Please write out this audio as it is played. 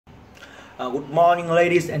Good morning,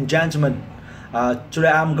 ladies and gentlemen. Today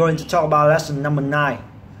I'm going to talk about lesson number 9,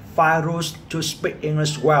 5 rules to speak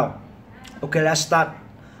English well. Okay, let's start.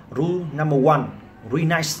 Rule number 1, read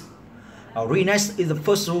nice. Read nice is the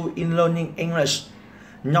first rule in learning English.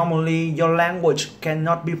 Normally, your language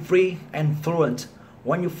cannot be free and fluent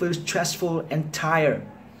when you feel stressful and tired.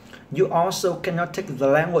 You also cannot take the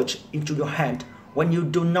language into your head when you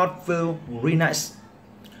do not feel read nice.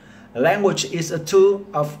 Language is a tool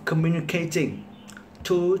of communicating,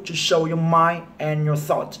 tool to show your mind and your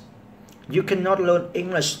thought. You cannot learn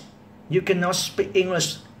English, you cannot speak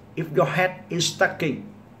English if your head is stuck.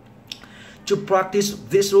 To practice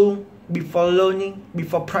this rule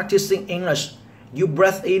before practicing English, you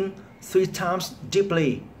breathe in 3 times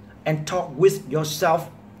deeply and talk with yourself.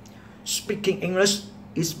 Speaking English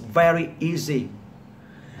is very easy,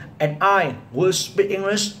 and I will speak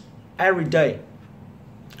English every day.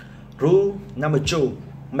 Rule number 2,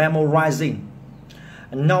 memorizing.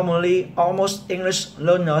 Normally, almost English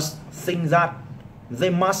learners think that they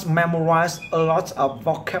must memorize a lot of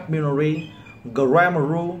vocabulary, grammar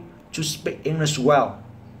rule to speak English well.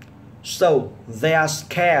 So they are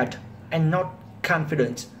scared and not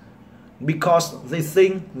confident because they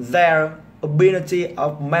think their ability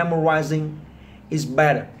of memorizing is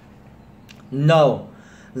better. No,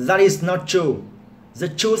 that is not true. The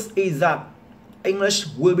truth is that English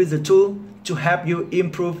will be the tool to help you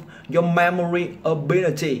improve your memory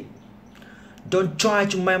ability. Don't try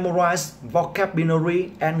to memorize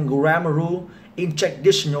vocabulary and grammar rule in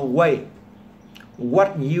traditional way.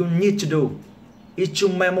 What you need to do is to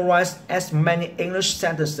memorize as many English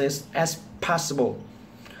sentences as possible.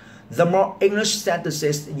 The more English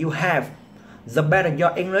sentences you have, the better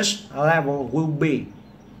your English level will be.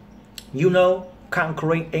 You know,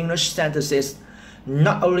 conquering English sentences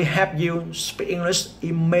not only help you speak English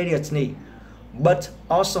immediately, but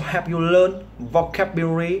also help you learn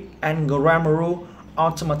vocabulary and grammar rule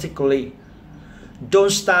automatically.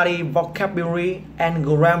 Don't study vocabulary and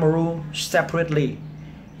grammar rule separately.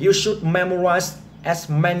 You should memorize as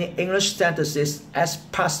many English sentences as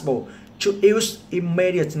possible to use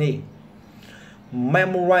immediately.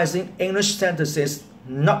 Memorizing English sentences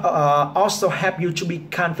also help you to be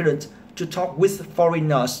confident to talk with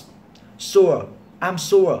foreigners. Sure, I'm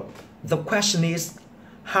sure. The question is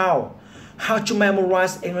how? How to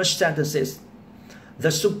memorize English sentences?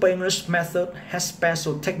 The Super English method has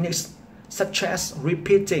special techniques such as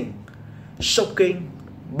repeating, shocking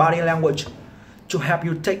body language to help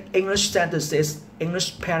you take English sentences,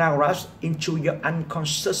 English paragraphs into your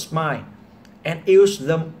unconscious mind and use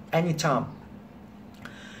them anytime.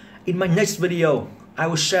 In my next video, I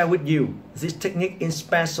will share with you this technique in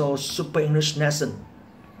special Super English lesson.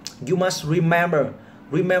 You must remember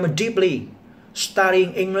deeply.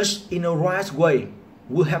 Studying English in the right way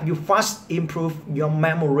will help you fast improve your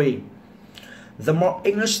memory. The more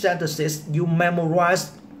English sentences you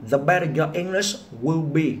memorize, the better your English will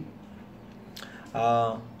be.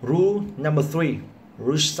 Rule number 3,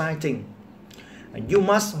 reciting. You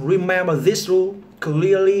must remember this rule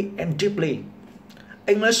clearly and deeply.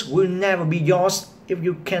 English will never be yours if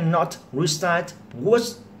you cannot recite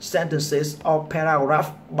words, sentences, or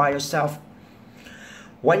paragraph by yourself.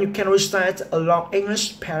 When you can recite a long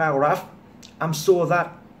English paragraph, I'm sure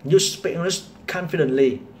that you speak English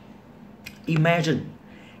confidently. Imagine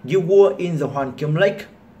you were in the Hoàn Kiếm Lake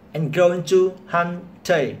and going to Han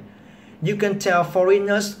Thê. You can tell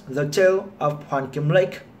foreigners the tale of Hoàn Kiếm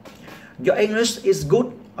Lake. Your English is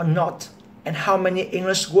good or not, and how many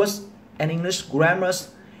English words and English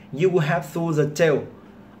grammars you will have through the tale.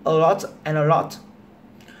 A lot and a lot.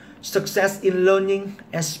 Success in learning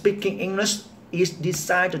and speaking English is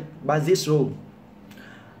decided by this rule.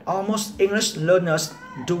 Almost English learners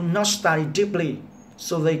do not study deeply,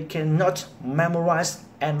 so they cannot memorize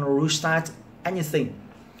and recite anything.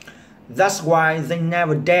 That's why they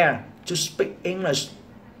never dare to speak English.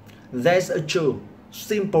 There's a true,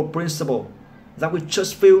 simple principle that we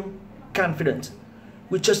just feel confident.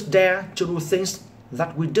 We just dare to do things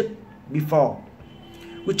that we did before.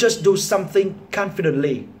 We just do something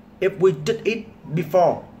confidently if we did it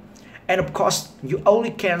before. And of course, you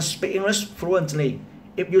only can speak English fluently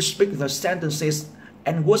if you speak the sentences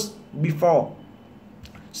and words before.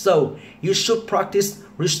 So, you should practice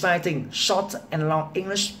reciting short and long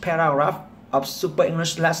English paragraph of Super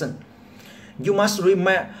English lesson. You must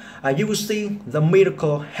remember, you will see the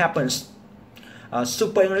miracle happens.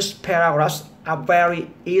 Super English paragraphs are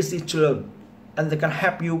very easy to learn, and they can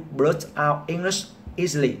help you blurt out English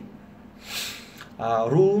easily.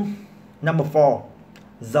 Rule number 4,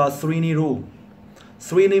 the 3-knee rule.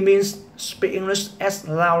 3-knee means speak English as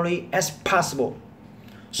loudly as possible.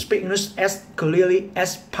 Speak English as clearly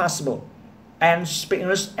as possible and speak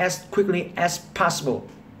English as quickly as possible.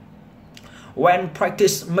 When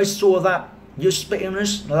practice, make sure that you speak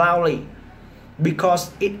English loudly,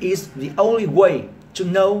 because it is the only way to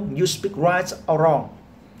know you speak right or wrong.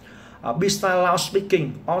 Besides loud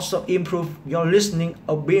speaking, also improve your listening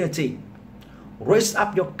ability. Raise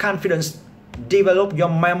up your confidence, develop your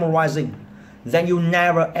memorizing, then you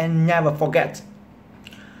never forget.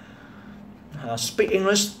 Speak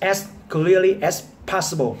English as clearly as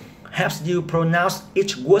possible helps you pronounce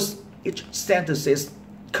each word, each sentences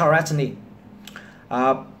correctly.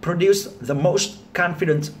 Produce the most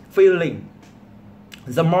confident feeling.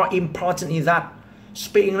 The more important is that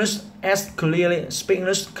speak English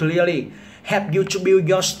clearly help you to build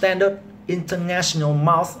your standard international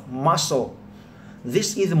mouth muscle.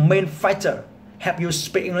 This is the main factor help you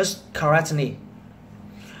speak English correctly.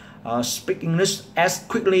 Speak English as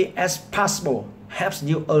quickly as possible helps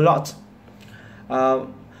you a lot.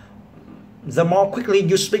 The more quickly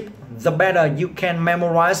you speak, the better you can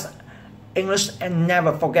memorize English and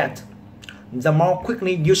never forget. The more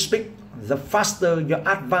quickly you speak, the faster your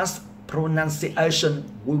advanced pronunciation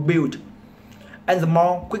will build. And the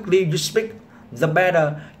more quickly you speak, the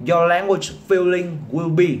better your language feeling will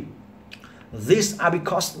be. These are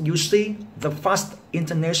because you see the fast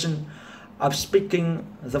intonation of speaking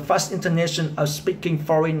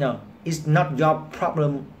foreigner is not your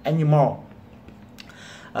problem anymore.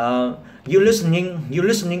 You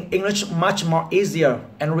listening English much more easier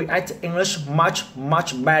and react English much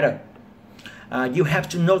better. You have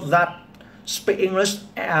to note that speak English,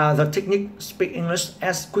 the technique speak English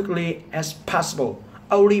as quickly as possible.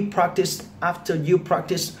 Only practice after you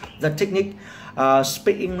practice the technique.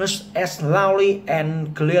 Speak English as loudly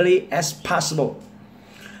and clearly as possible.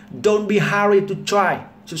 Don't be hurried to try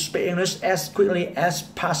to speak English as quickly as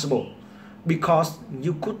possible, because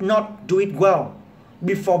you could not do it well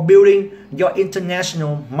before building your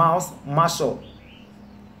international mouth muscle.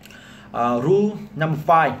 Rule number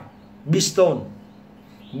 5. Be stone.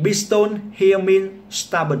 Be stone here means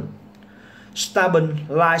stubborn. Stubborn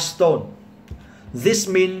like stone. This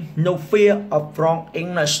means no fear of wrong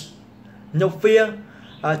English. No fear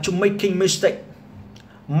to making mistake.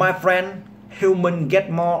 My friend, humans get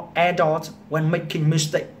more adult when making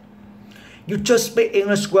mistake. You just speak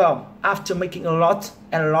English well after making a lot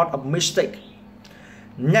of mistake.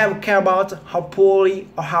 Never care about how poorly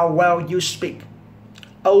or how well you speak.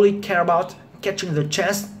 Only care about catching the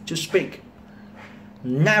chance to speak.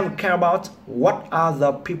 Never care about what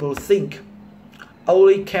other people think.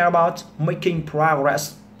 Only care about making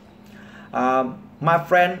progress. My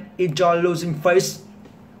friend, enjoy losing face,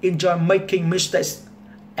 enjoy making mistakes,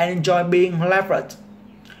 and enjoy being laughed.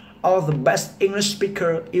 All the best English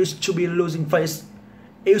speaker used to be losing face,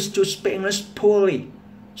 used to speak English poorly.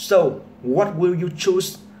 So, what will you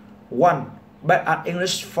choose? 1. Bad at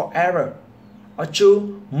English forever. Or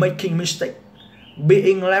 2. Making mistake,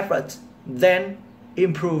 being laughed, then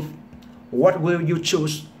improve. What will you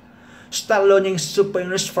choose? Start learning super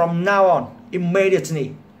English from now on,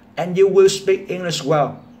 immediately, and you will speak English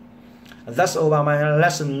well. That's all about my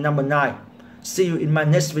lesson number 9. See you in my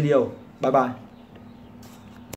next video. Bye bye.